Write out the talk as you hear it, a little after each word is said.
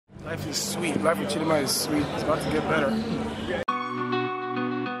life is sweet. Life with Chidinma is sweet. It's about to get better.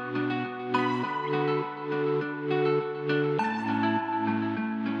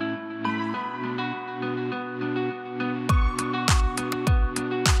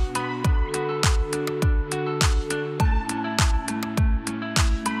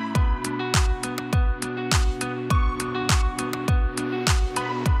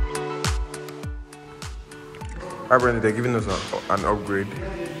 Hi Brenda, they're giving us an upgrade.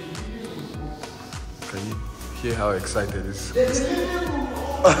 Can you hear how excited this is?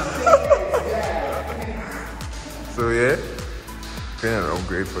 So yeah, getting an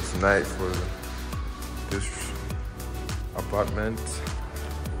upgrade for tonight for this apartment.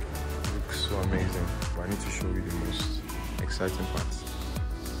 Looks so amazing. But I need to show you the most exciting part.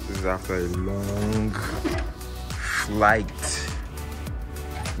 This is after a long flight.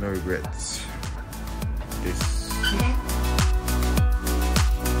 No regrets. This.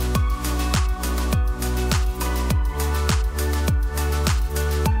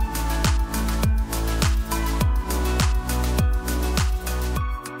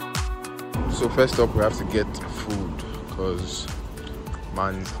 So first up, we have to get food because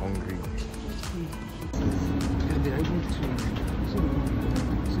man is hungry.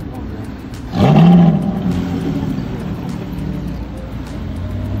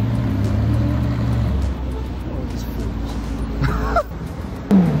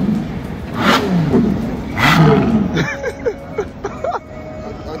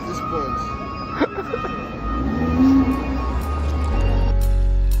 At this point.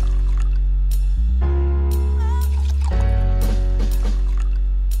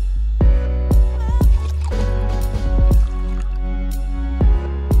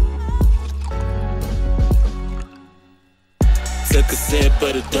 Took a sip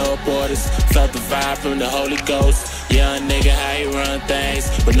of the dope waters, felt the vibe from the Holy Ghost. Young nigga, how he run things,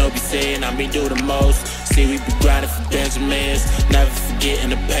 but no be saying I be do the most. See, we be grinding for Benjamins, never forgetting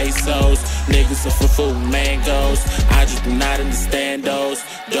the pesos. Niggas are for food mangoes, I just do not understand those.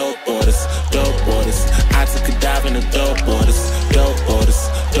 Dope orders, dope orders. I took a dive in the dope orders, dope orders,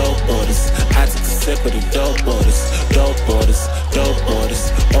 dope orders. I took a sip of the dope orders, dope orders, dope orders.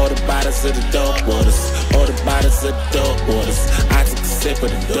 All the bottles of the dope orders, all the bottles of the dope orders. I took a sip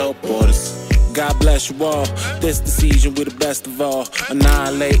of the dope orders. God bless you all. This the season, we the best of all.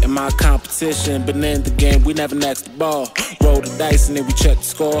 Annihilating my competition, but in the game, we never next the ball. Roll the dice and then we check the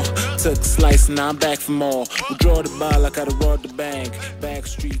score. Took a slice and now I'm back for more. We draw the ball like I done rolled the bank. Back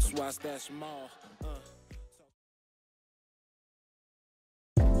streets, why stash them all.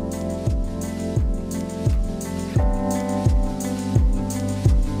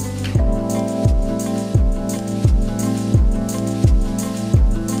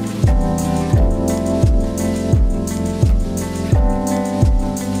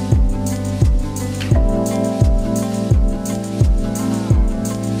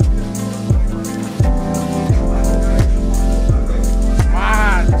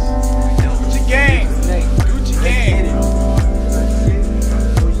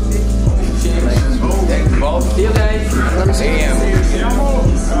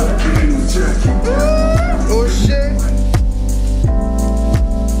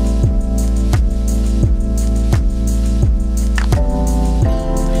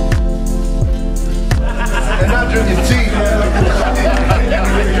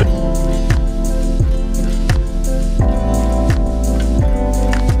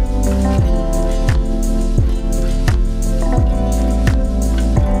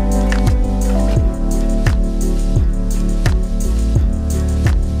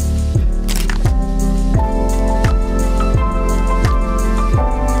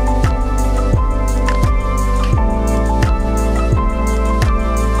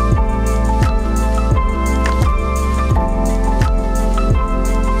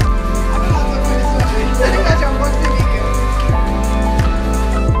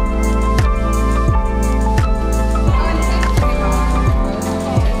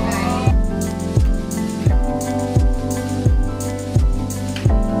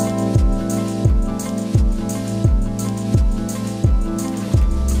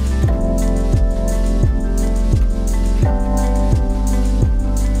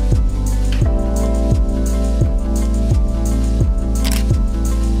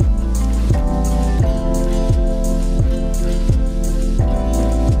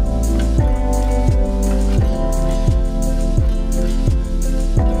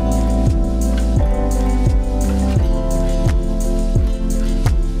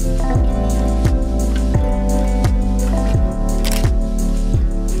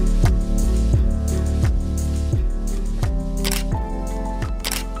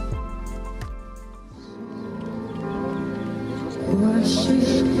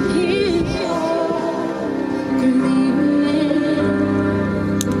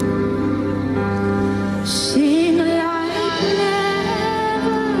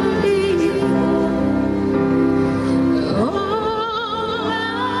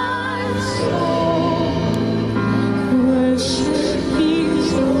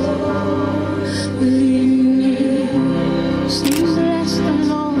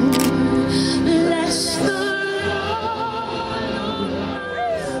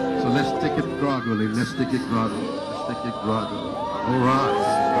 Let's take it gradually. Let's take it gradually. All right.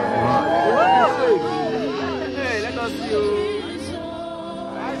 All right. Hey, let us see.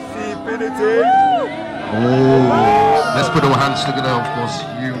 I see penalty. Oh, let's put our hands together, of course.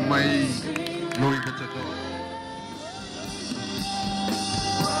 You may know it better.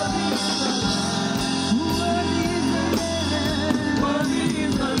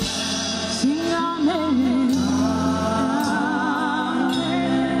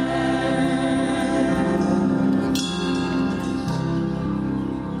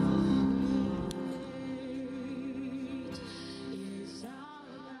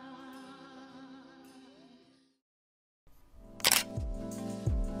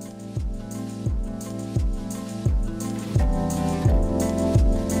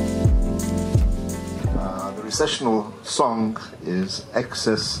 The sessional song is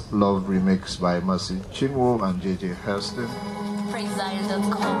Excess Love Remix by Mercy Chinwo and JJ Hairston.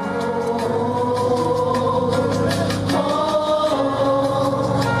 PraiseZion.com.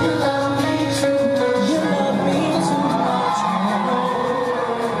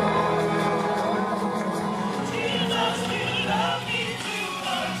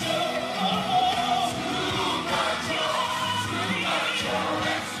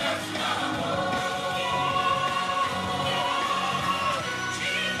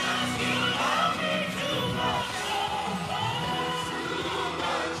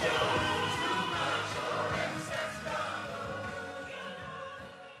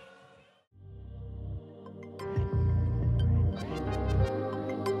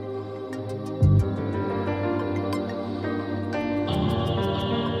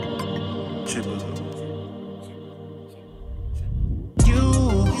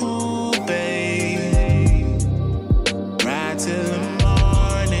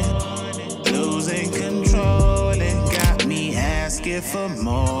 For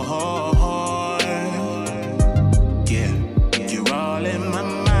more, yeah, you're all in my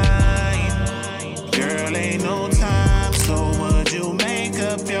mind, girl, ain't no time, so would you make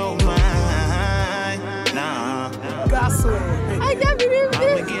up your mind? Nah, I definitely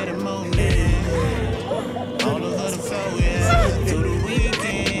I'ma get it moving, all over the floor, yeah, through the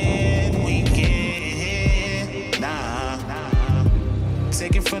weekend, nah,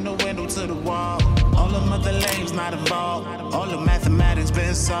 take it from the window to the wall. All the mother lanes not involved. All the mathematics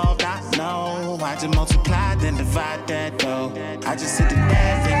been solved. I know. I just multiply, then divide that though. I just sit the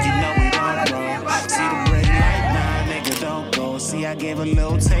death and you know we don't roll. See the red light, nah, nigga, don't go. See, I gave a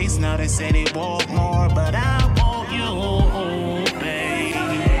little taste, now they say they want more, but I want you, babe.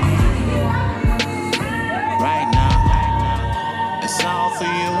 Right now, it's all for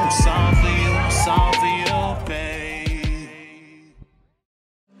you, it's all for you, it's all for you, babe.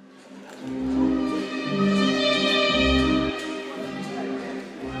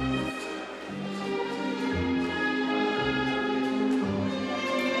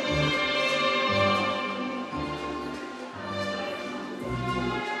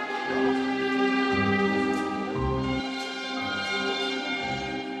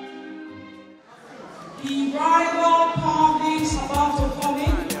 The bridal party is about to come in.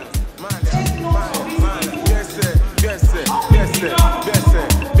 Take note of these people. Yes, sir. Yes, sir. Yes, sir. Yes, sir.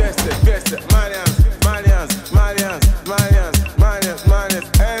 Yes, sir. Yes, sir. Marians.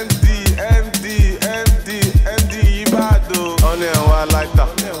 MD, Ibado. Only one lighter.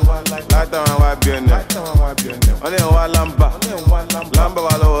 Lighter and white BNM. Only one lamba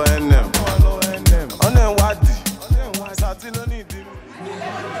walo NM. Only wadi. Satino need.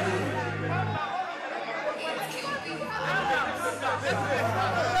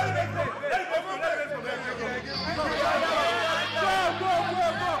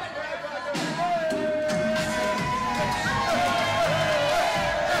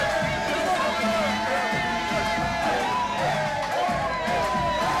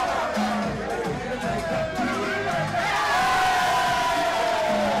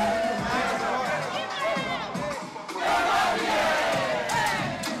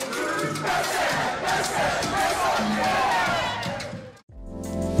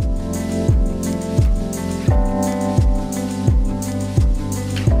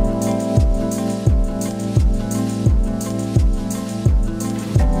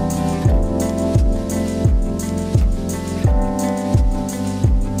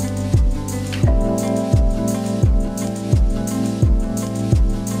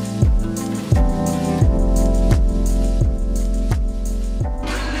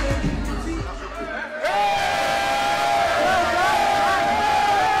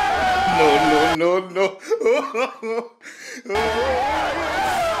 Who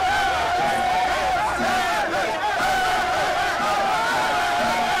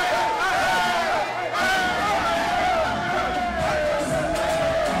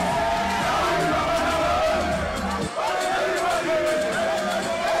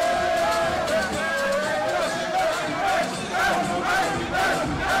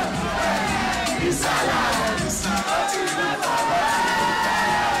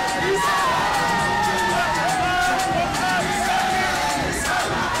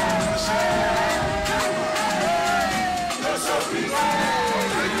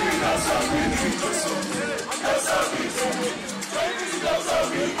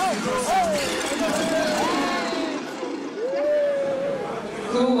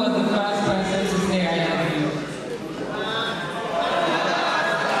was the first